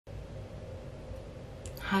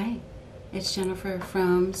Hi, it's Jennifer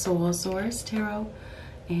from Soul Source Tarot,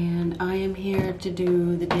 and I am here to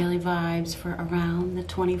do the daily vibes for around the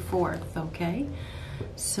 24th, okay?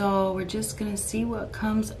 So we're just going to see what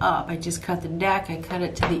comes up. I just cut the deck. I cut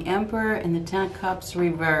it to the Emperor and the Ten of Cups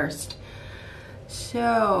reversed.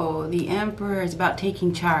 So the Emperor is about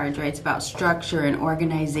taking charge, right? It's about structure and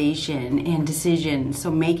organization and decision. So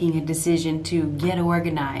making a decision to get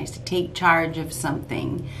organized, to take charge of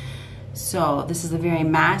something. So this is a very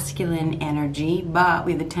masculine energy, but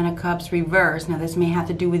we have the Ten of Cups reversed. Now this may have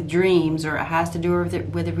to do with dreams, or it has to do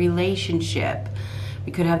with a relationship.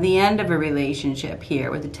 We could have the end of a relationship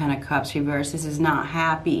here with the Ten of Cups reversed. This is not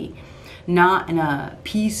happy, not in a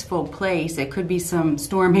peaceful place. It could be some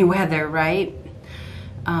stormy weather, right?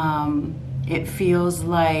 It feels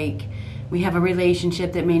like we have a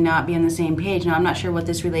relationship that may not be on the same page. Now I'm not sure what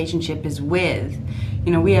this relationship is with.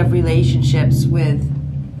 You know, we have relationships with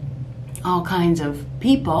all kinds of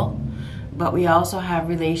people, but we also have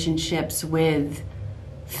relationships with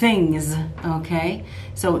things, okay?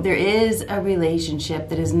 So there is a relationship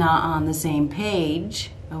that is not on the same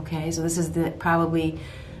page, okay? So this is probably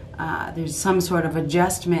there's some sort of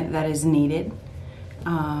adjustment that is needed.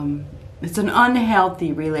 It's an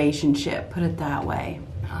unhealthy relationship, put it that way.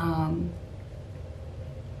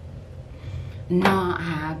 Not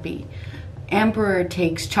happy. Emperor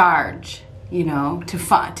takes charge, you know, to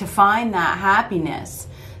find that happiness.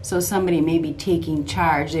 So somebody may be taking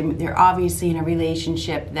charge. They're obviously in a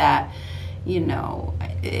relationship that, you know,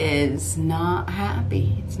 is not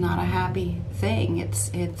happy. It's not a happy thing.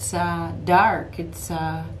 It's dark. It's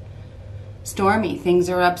stormy. Things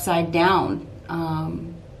are upside down.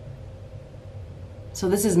 So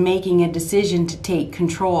this is making a decision to take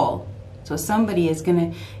control. So somebody is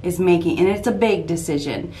making, and it's a big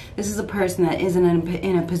decision. This is a person that isn't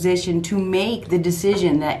in a position to make the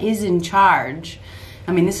decision, that is in charge.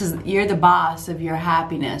 I mean, you're the boss of your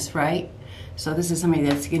happiness, right? So this is somebody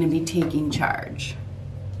that's going to be taking charge.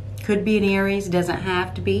 Could be an Aries, doesn't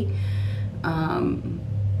have to be.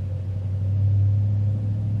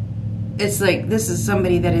 It's like this is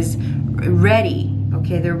somebody that is ready.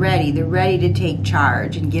 Okay, they're ready. They're ready to take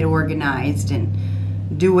charge and get organized and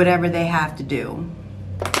do whatever they have to do.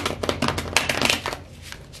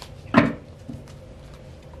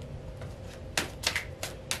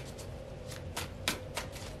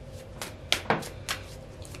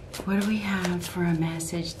 What do we have for a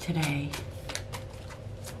message today?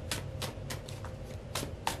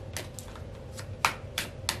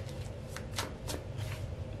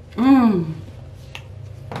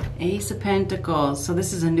 Ace of Pentacles. So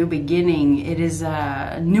this is a new beginning. It is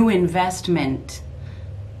a new investment.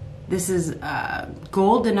 This is a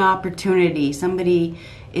golden opportunity. Somebody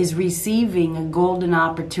is receiving a golden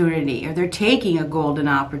opportunity, or they're taking a golden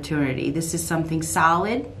opportunity. This is something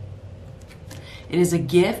solid. It is a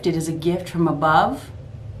gift. It is a gift from above.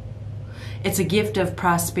 It's a gift of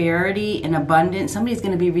prosperity and abundance. Somebody's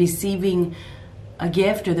going to be receiving a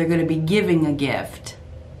gift, or they're going to be giving a gift.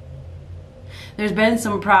 There's been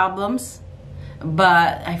some problems,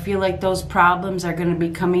 but I feel like those problems are going to be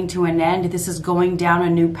coming to an end. This is going down a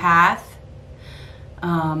new path.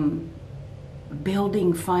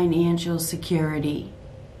 Building financial security.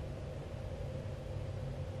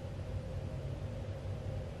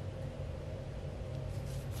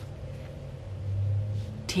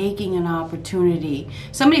 Taking an opportunity.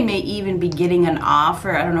 Somebody may even be getting an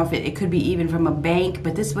offer. I don't know if it could be even from a bank,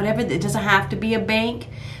 but whatever, it doesn't have to be a bank.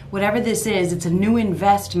 Whatever this is, it's a new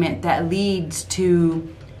investment that it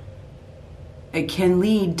can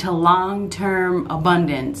lead to long-term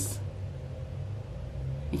abundance.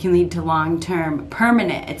 It can lead to long-term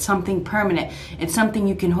permanent. It's something permanent. It's something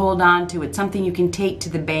you can hold on to. It's something you can take to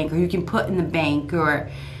the bank, or you can put in the bank, or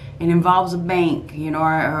it involves a bank, you know,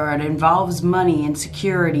 or it involves money and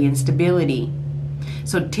security and stability.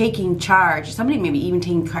 So taking charge, somebody maybe even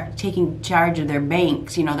taking charge of their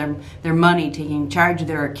banks, you know, their money, taking charge of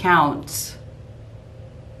their accounts,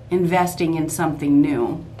 investing in something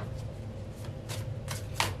new.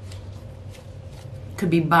 Could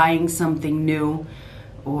be buying something new,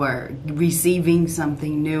 or receiving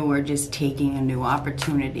something new, or just taking a new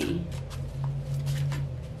opportunity.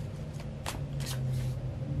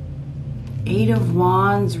 Eight of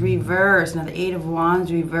Wands reversed. Now the Eight of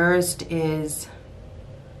Wands reversed is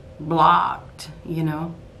blocked, you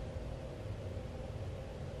know.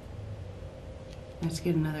 Let's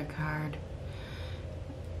get another card.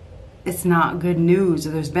 It's not good news.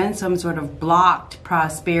 There's been some sort of blocked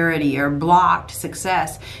prosperity or blocked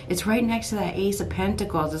success. It's right next to that Ace of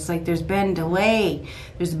Pentacles. It's like there's been delay.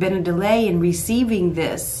 There's been a delay in receiving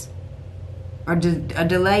this, or a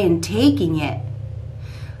delay in taking it.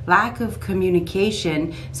 lack of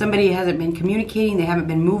communication. Somebody hasn't been communicating, they haven't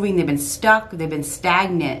been moving, they've been stuck, they've been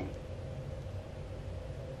stagnant.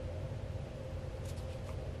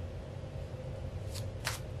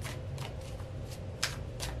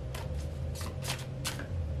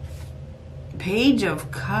 Page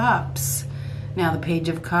of Cups. Now the Page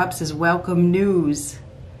of Cups is welcome news.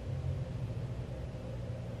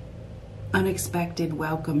 Unexpected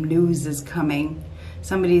welcome news is coming.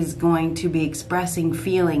 Somebody's going to be expressing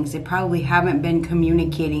feelings. They probably haven't been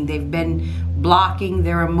communicating. They've been blocking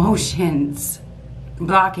their emotions,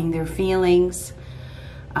 blocking their feelings.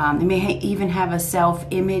 They may even have a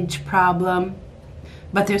self-image problem.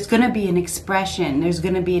 But there's going to be an expression. There's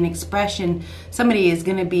going to be an expression. Somebody is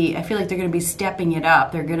going to be, I feel like they're going to be stepping it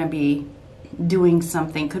up. They're going to be doing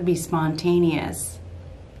something. Could be spontaneous.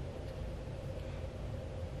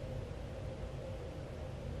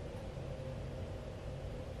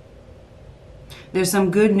 There's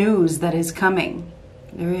some good news that is coming.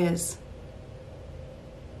 There is.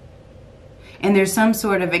 And there's some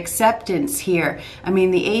sort of acceptance here. I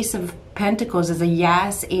mean, the Ace of Pentacles is a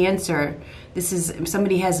yes answer. This is,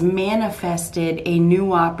 somebody has manifested a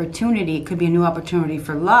new opportunity. It could be a new opportunity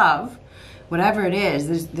for love. Whatever it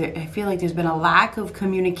is, I feel like there's been a lack of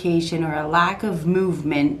communication or a lack of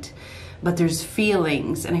movement, but there's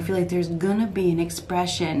feelings. And I feel like there's going to be an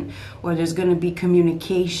expression or there's going to be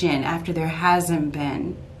communication after there hasn't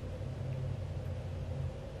been.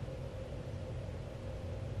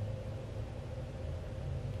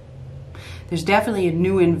 There's definitely a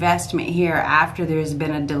new investment here after there's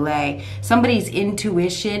been a delay. Somebody's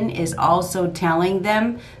intuition is also telling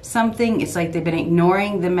them something. It's like they've been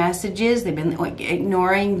ignoring the messages. They've been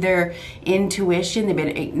ignoring their intuition. They've been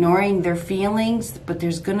ignoring their feelings. But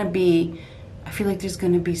there's going to be, I feel like there's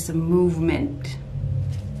going to be some movement.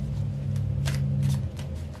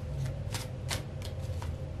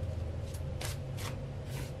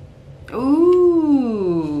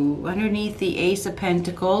 Ooh, underneath the Ace of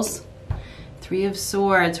Pentacles. Three of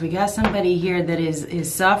Swords. We got somebody here that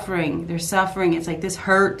is suffering. They're suffering. It's like this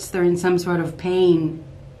hurts. They're in some sort of pain.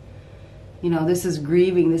 You know, this is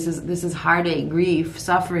grieving. This is heartache, grief,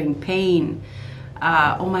 suffering, pain.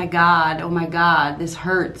 Oh my God. Oh my God. This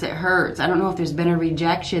hurts. It hurts. I don't know if there's been a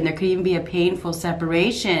rejection. There could even be a painful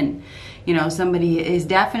separation. You know, somebody is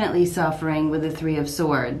definitely suffering with the Three of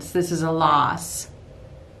Swords. This is a loss.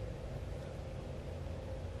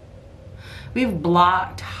 We've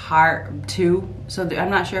blocked heart too. So I'm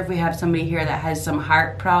not sure if we have somebody here that has some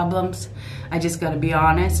heart problems. I just got to be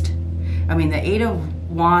honest. I mean, the Eight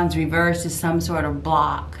of Wands reversed is some sort of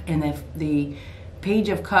block. And the Page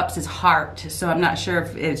of Cups is heart. So I'm not sure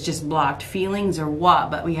if it's just blocked feelings or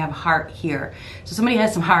what, but we have heart here. So somebody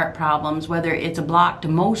has some heart problems, whether it's a blocked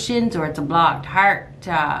emotions or it's a blocked heart,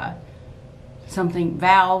 something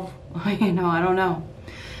valve, you know, I don't know.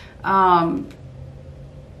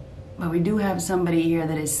 But we do have somebody here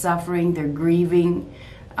that is suffering, they're grieving,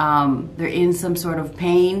 they're in some sort of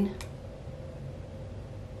pain.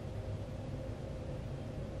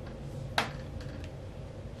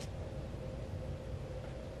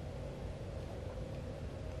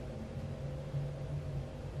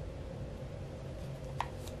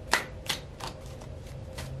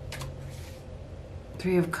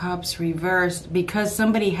 Three of Cups reversed because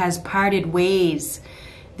somebody has parted ways.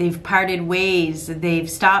 They've parted ways. They've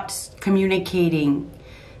stopped communicating.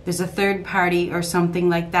 There's a third party or something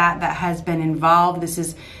like that that has been involved. This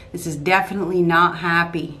is definitely not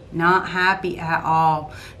happy. Not happy at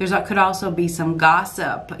all. Could also be some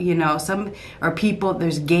gossip, you know, or people,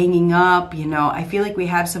 there's ganging up, you know. I feel like we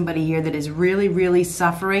have somebody here that is really, really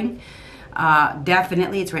suffering.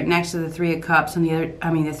 Definitely, it's right next to the Three of Cups on the other,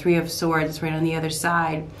 I mean the Three of Swords, it's right on the other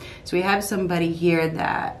side. So we have somebody here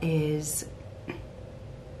that is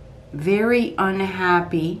very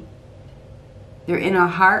unhappy. They're in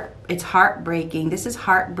a it's heartbreaking. This is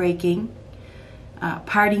heartbreaking.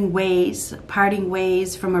 Parting ways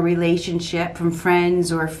from a relationship, from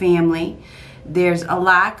friends or family. There's a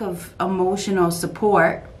lack of emotional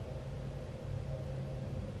support.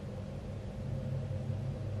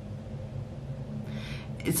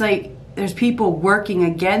 It's like there's people working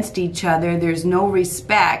against each other. There's no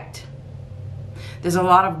respect. There's a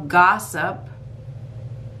lot of gossip.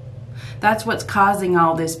 That's what's causing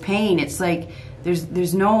all this pain. It's like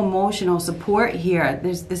there's no emotional support here.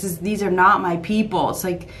 These are not my people. It's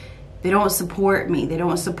like they don't support me. They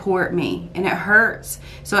don't support me, and it hurts.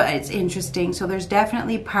 So it's interesting. So there's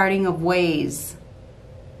definitely parting of ways.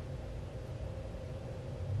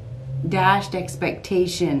 Dashed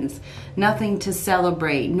expectations, nothing to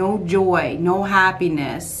celebrate, no joy, no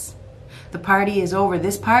happiness. The party is over.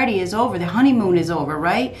 This party is over. The honeymoon is over,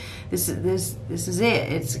 right? This is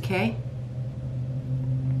it. It's okay.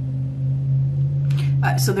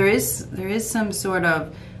 So there is some sort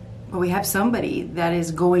of, well, we have somebody that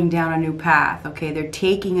is going down a new path. Okay, they're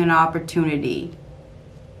taking an opportunity.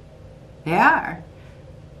 They are.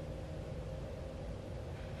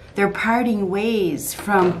 They're parting ways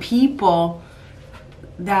from people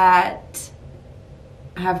that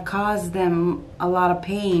have caused them a lot of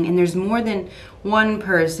pain, and there's more than one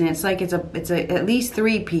person. It's like it's at least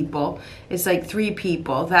 3 people. It's like 3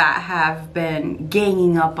 people that have been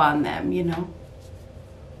ganging up on them, you know.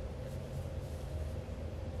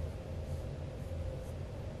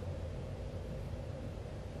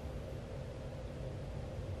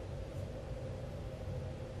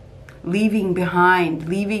 Leaving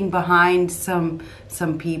behind some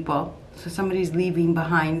people. So somebody's leaving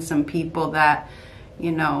behind some people that,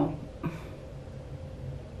 you know,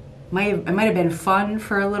 it might have been fun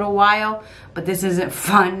for a little while, but this isn't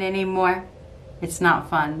fun anymore. It's not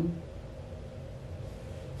fun.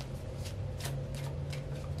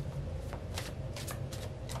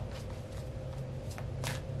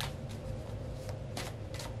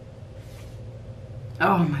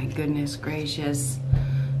 Oh my goodness gracious.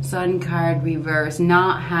 Sun card reverse,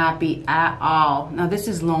 not happy at all. Now this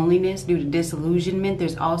is loneliness due to disillusionment.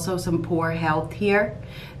 There's also some poor health here.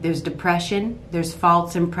 There's depression. There's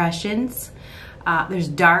false impressions. There's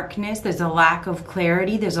darkness. There's a lack of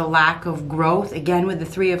clarity. There's a lack of growth. Again, with the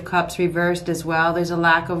 3 of Cups reversed as well, there's a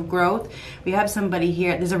lack of growth. We have somebody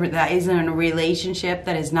here that is in a relationship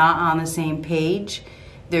that is not on the same page.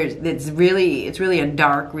 It's really a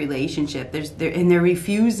dark relationship. And they're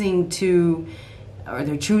refusing to, or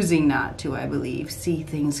they're choosing not to, I believe, see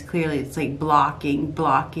things clearly. It's like blocking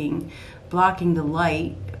the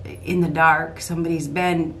light in the dark. Somebody's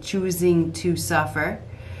been choosing to suffer.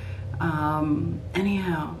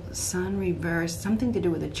 Anyhow, sun reversed, something to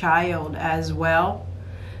do with a child as well.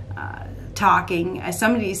 Talking,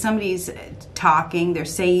 somebody's talking, they're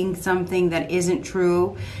saying something that isn't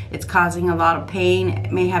true. It's causing a lot of pain.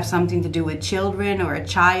 It may have something to do with children or a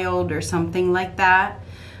child or something like that.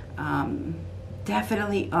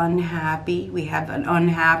 Definitely unhappy. We have an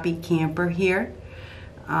unhappy camper here.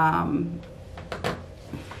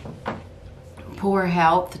 Poor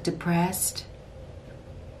health, depressed.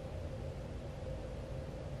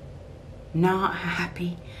 Not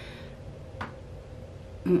happy.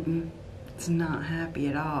 It's not happy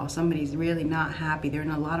at all. Somebody's really not happy. They're in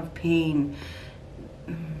a lot of pain.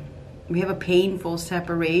 We have a painful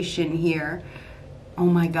separation here. Oh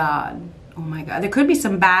my God. Oh my God. There could be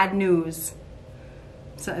some bad news.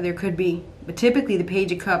 So there could be, but typically the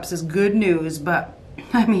Page of Cups is good news, but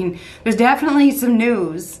I mean, there's definitely some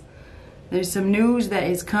news. There's some news that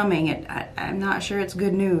is coming. I'm not sure it's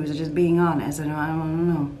good news, just being honest. I don't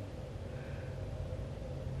know.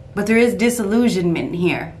 But there is disillusionment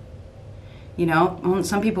here. You know,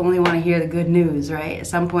 some people only want to hear the good news, right? At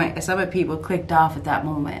some point, some people clicked off at that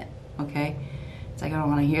moment, okay? It's like, I don't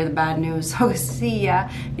want to hear the bad news, so see ya.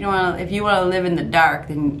 You know, if you want to live in the dark,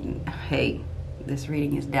 then, hey, this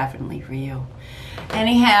reading is definitely for you.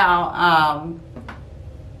 Anyhow,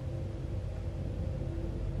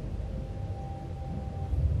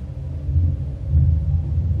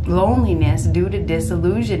 loneliness due to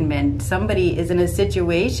disillusionment. Somebody is in a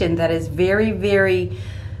situation that is very, very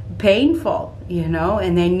painful, you know,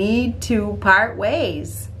 and they need to part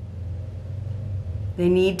ways. They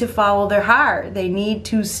need to follow their heart. They need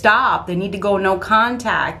to stop. They need to go no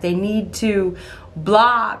contact. They need to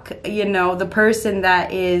block, you know, the person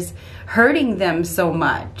that is hurting them so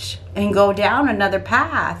much and go down another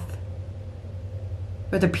path.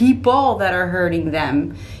 Or the people that are hurting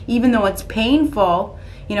them, even though it's painful.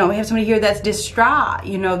 You know, we have somebody here that's distraught.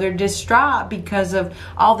 You know, they're distraught because of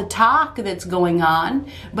all the talk that's going on.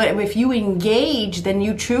 But if you engage, then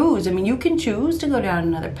you choose. I mean, you can choose to go down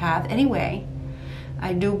another path anyway.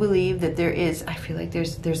 I do believe that there is, I feel like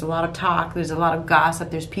there's a lot of talk, there's a lot of gossip,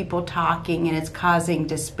 there's people talking, and it's causing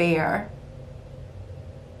despair.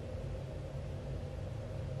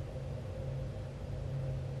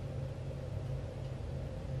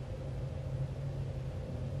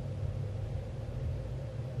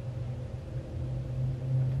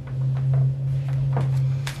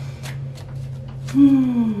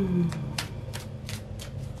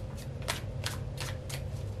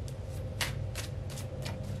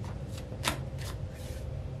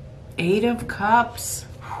 Eight of Cups.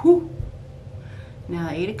 Whew. Now,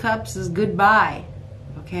 the Eight of Cups is goodbye.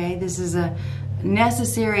 Okay, this is a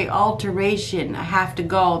necessary alteration. I have to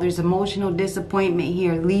go. There's emotional disappointment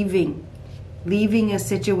here. Leaving a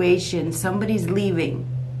situation. Somebody's leaving.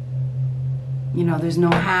 You know, there's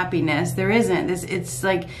no happiness. There isn't. It's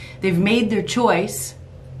like they've made their choice.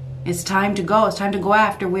 It's time to go. It's time to go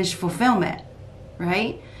after wish fulfillment,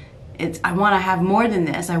 right? I want to have more than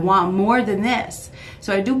this. I want more than this.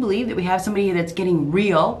 So I do believe that we have somebody here that's getting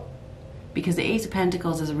real, because the Ace of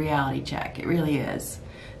Pentacles is a reality check. It really is.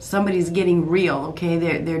 Somebody's getting real, okay?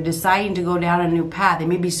 They're deciding to go down a new path. They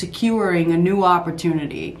may be securing a new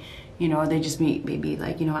opportunity. You know, they just maybe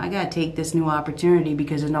like, you know, I got to take this new opportunity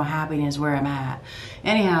because there's no happiness where I'm at.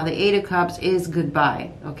 Anyhow, the Eight of Cups is goodbye,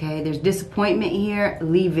 okay? There's disappointment here,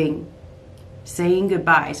 leaving, saying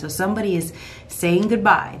goodbye. So somebody is saying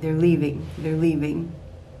goodbye. They're leaving. They're leaving.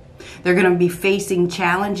 They're going to be facing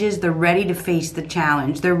challenges. They're ready to face the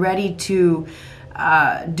challenge. They're ready to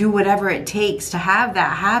do whatever it takes to have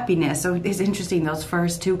that happiness. So it's interesting, those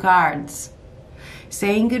first two cards.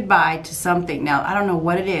 Saying goodbye to something. Now, I don't know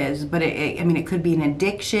what it is, but I mean, it could be an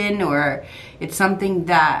addiction, or it's something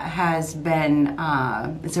that has been,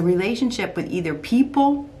 it's a relationship with either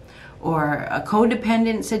people or a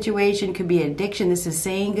codependent situation. Could be addiction. This is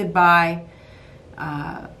saying goodbye.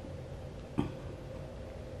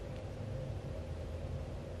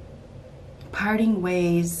 Parting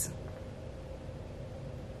ways.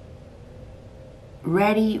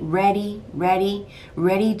 Ready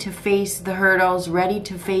to face the hurdles, ready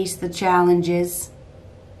to face the challenges.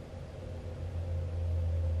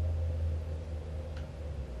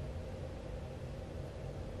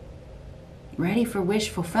 Ready for wish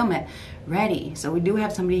fulfillment. Ready. So we do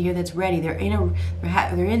have somebody here that's ready. They're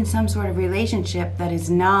in some sort of relationship that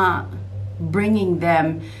is not bringing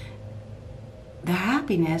them the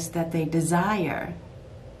happiness that they desire.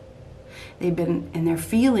 They've been, and their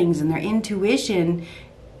feelings and their intuition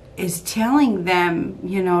is telling them,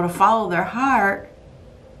 you know, to follow their heart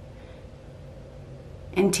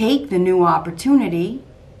and take the new opportunity,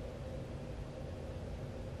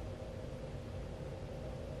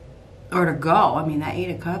 or to go. I mean, that Eight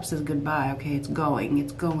of Cups is goodbye. Okay, it's going.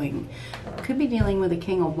 It's going. Could be dealing with a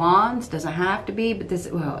King of Wands. Doesn't have to be, but this,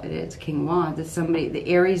 well, it is King of Wands. It's somebody, the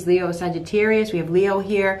Aries, Leo, Sagittarius. We have Leo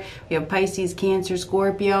here. We have Pisces, Cancer,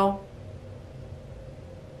 Scorpio.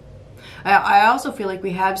 I also feel like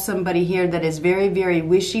we have somebody here that is very, very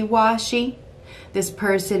wishy-washy. This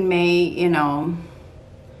person may, you know,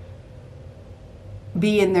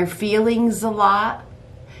 be in their feelings a lot.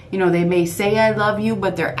 You know, they may say I love you,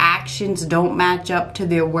 but their actions don't match up to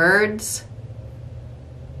their words.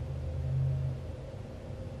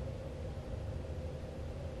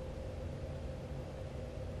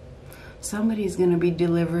 Somebody's going to be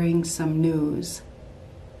delivering some news.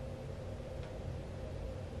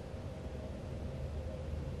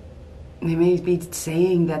 They may be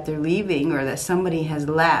saying that they're leaving, or that somebody has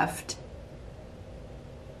left.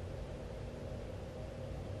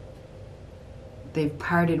 They've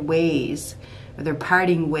parted ways, or they're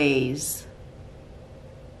parting ways.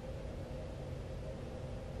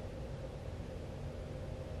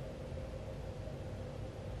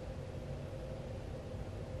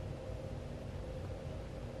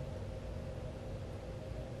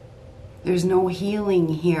 There's no healing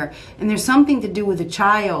here. And there's something to do with a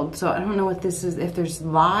child. So I don't know what this is, if there's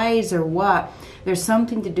lies or what. There's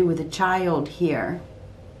something to do with a child here.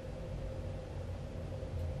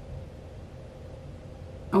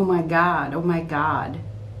 Oh my God. Oh my God.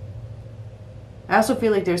 I also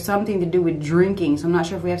feel like there's something to do with drinking. So I'm not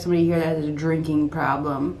sure if we have somebody here that has a drinking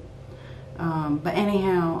problem. But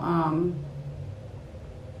anyhow,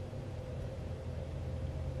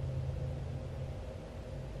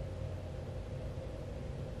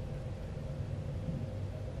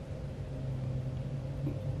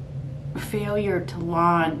 failure to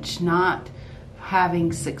launch, not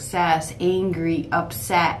having success, angry,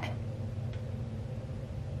 upset.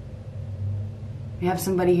 We have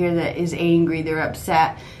somebody here that is angry, they're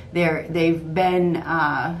upset, they've been,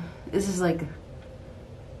 this is like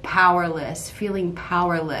powerless, feeling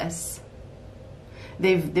powerless.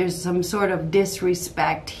 There's some sort of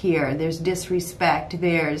disrespect here. There's disrespect,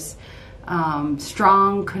 there's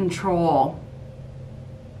strong control.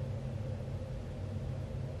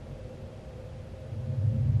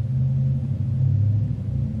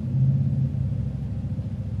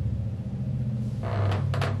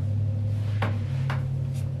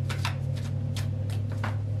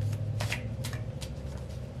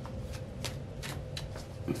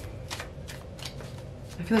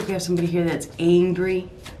 I feel like we have somebody here that's angry.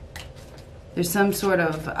 There's some sort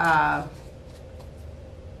of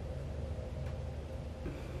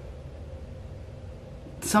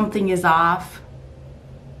something is off.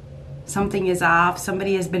 Something is off.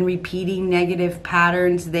 Somebody has been repeating negative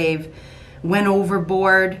patterns. They've went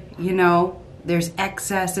overboard, you know. there's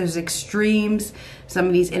excess, there's extremes.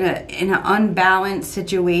 Somebody's in an unbalanced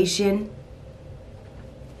situation.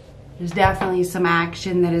 There's definitely some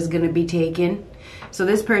action that is going to be taken. So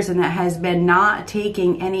this person that has been not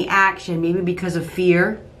taking any action, maybe because of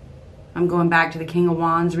fear. I'm going back to the King of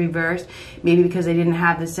Wands reverse. Maybe because they didn't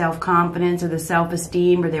have the self-confidence or the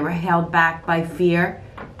self-esteem, or they were held back by fear.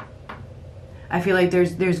 I feel like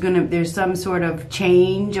there's some sort of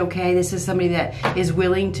change, okay? This is somebody that is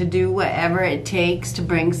willing to do whatever it takes to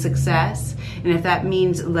bring success. And if that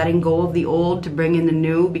means letting go of the old to bring in the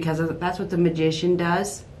new, because that's what the Magician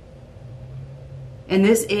does. And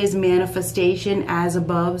this is manifestation, as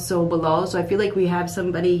above, so below. So I feel like we have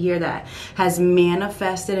somebody here that has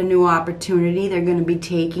manifested a new opportunity. They're going to be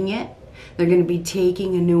taking it. They're going to be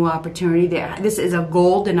taking a new opportunity. This is a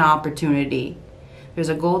golden opportunity. There's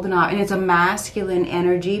a golden, and it's a masculine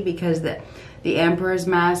energy, because the Emperor is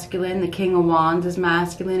masculine, the King of Wands is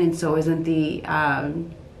masculine, and so isn't the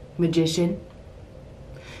Magician.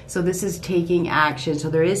 So this is taking action. So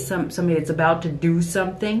there is somebody that's about to do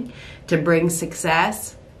something to bring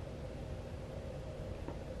success.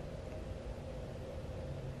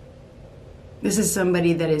 This is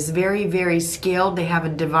somebody that is very, very skilled. They have a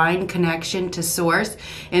divine connection to Source.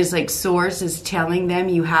 And it's like Source is telling them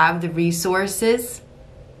you have the resources.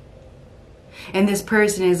 And this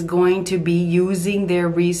person is going to be using their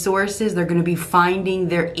resources. They're going to be finding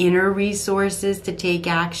their inner resources to take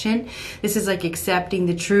action. This is like accepting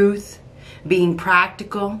the truth, being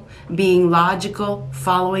practical, being logical,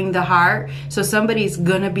 following the heart. So somebody's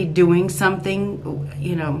going to be doing something,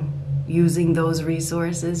 you know, using those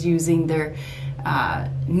resources, using their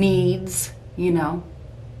needs, you know,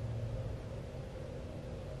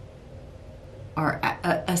 or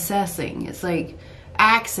assessing. It's like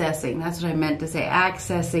accessing, that's what I meant to say,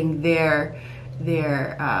 accessing their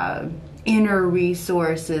inner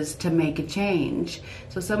resources to make a change.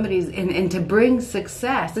 So somebody's, and to bring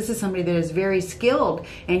success. This is somebody that is very skilled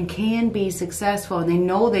and can be successful, and they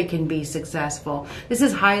know they can be successful. This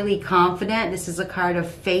is highly confident. This is a card of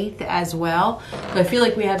faith as well. So I feel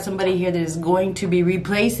like we have somebody here that is going to be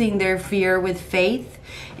replacing their fear with faith,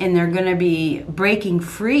 and they're going to be breaking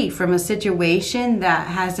free from a situation that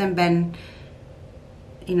hasn't been,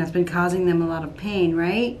 you know, it's been causing them a lot of pain,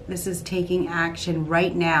 right? This is taking action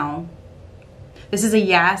right now. This is a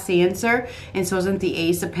yes answer, and so isn't the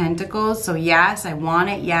Ace of Pentacles. So yes, I want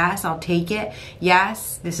it. Yes, I'll take it.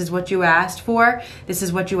 Yes, this is what you asked for. This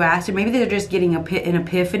is what you asked for. Maybe they're just getting an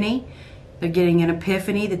epiphany. They're getting an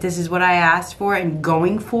epiphany that this is what I asked for and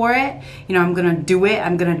going for it. You know, I'm going to do it.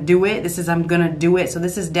 I'm going to do it. This is, I'm going to do it. So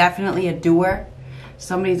this is definitely a doer.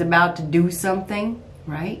 Somebody's about to do something,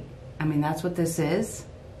 right? I mean, that's what this is.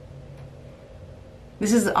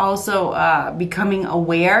 This is also becoming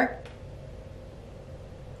aware.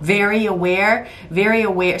 Very aware, very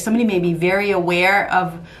aware. Somebody may be very aware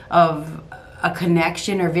of a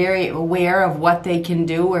connection, or very aware of what they can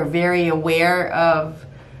do, or very aware of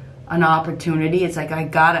an opportunity. It's like,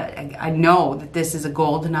 I know that this is a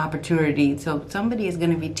golden opportunity. So somebody is going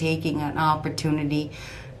to be taking an opportunity,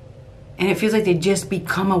 and it feels like they just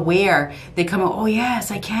become aware. They come, oh yes,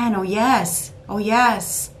 I can. Oh yes. Oh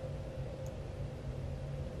yes.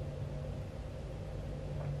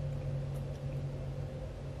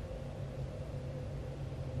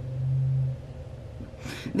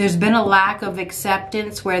 There's been a lack of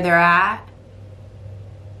acceptance where they're at.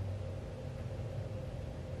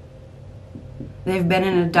 They've been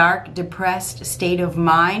in a dark, depressed state of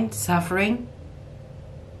mind, suffering.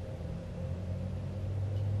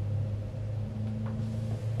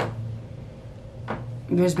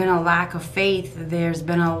 There's been a lack of faith. There's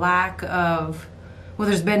been a lack of, well,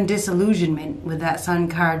 there's been disillusionment with that Sun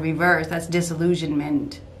card reverse. That's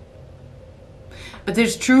disillusionment. But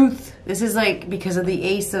there's truth. This is like, because of the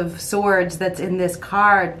Ace of Swords that's in this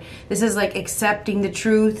card, this is like accepting the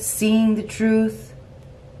truth, seeing the truth,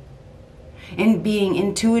 and being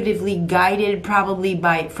intuitively guided probably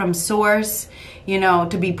from Source, you know,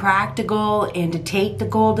 to be practical and to take the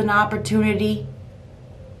golden opportunity.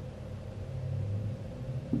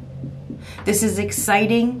 This is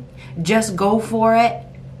exciting. Just go for it.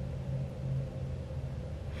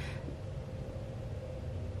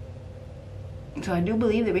 So I do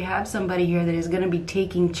believe that we have somebody here that is going to be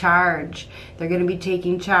taking charge. They're going to be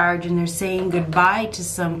taking charge, and they're saying goodbye to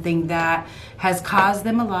something that has caused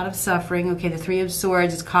them a lot of suffering. Okay, the Three of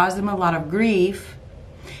Swords has caused them a lot of grief.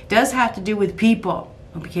 It does have to do with people.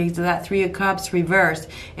 Okay, so that Three of Cups reversed.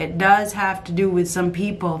 It does have to do with some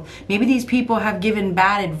people. Maybe these people have given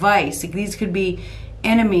bad advice. Like, these could be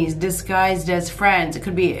enemies disguised as friends. It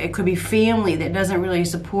could be family that doesn't really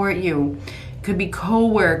support you. Could be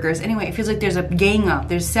co-workers. Anyway, it feels like there's a gang up.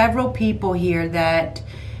 There's several people here that,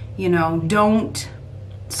 you know, don't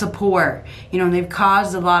support. You know, they've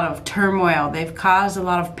caused a lot of turmoil. They've caused a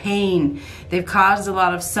lot of pain. They've caused a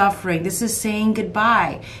lot of suffering. This is saying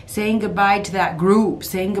goodbye. Saying goodbye to that group.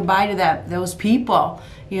 Saying goodbye to those people,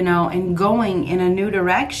 you know, and going in a new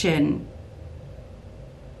direction.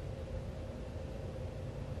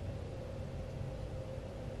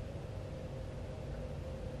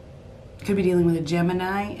 Could be dealing with a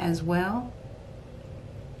Gemini as well.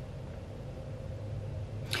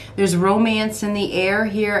 There's romance in the air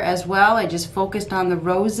here as well. I just focused on the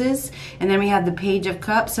roses. And then we have the Page of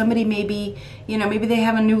Cups. Somebody maybe, you know, maybe they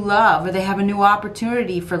have a new love, or they have a new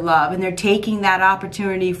opportunity for love, and they're taking that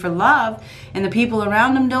opportunity for love, and the people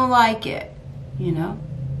around them don't like it, you know.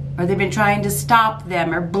 Or they've been trying to stop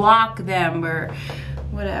them or block them or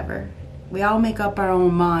whatever. We all make up our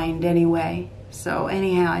own mind anyway. So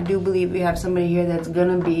anyhow, I do believe we have somebody here that's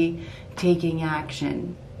going to be taking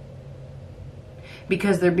action,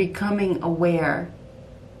 because they're becoming aware.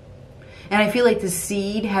 And I feel like the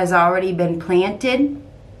seed has already been planted,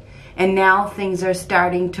 and now things are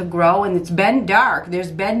starting to grow, and it's been dark.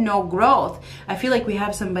 There's been no growth. I feel like we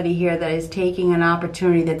have somebody here that is taking an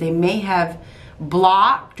opportunity that they may have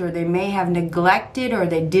blocked, or they may have neglected, or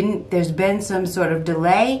they didn't, there's been some sort of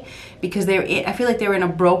delay, because I feel like they were in a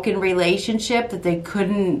broken relationship that they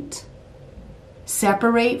couldn't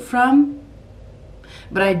separate from.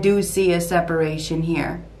 But I do see a separation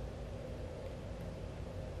here.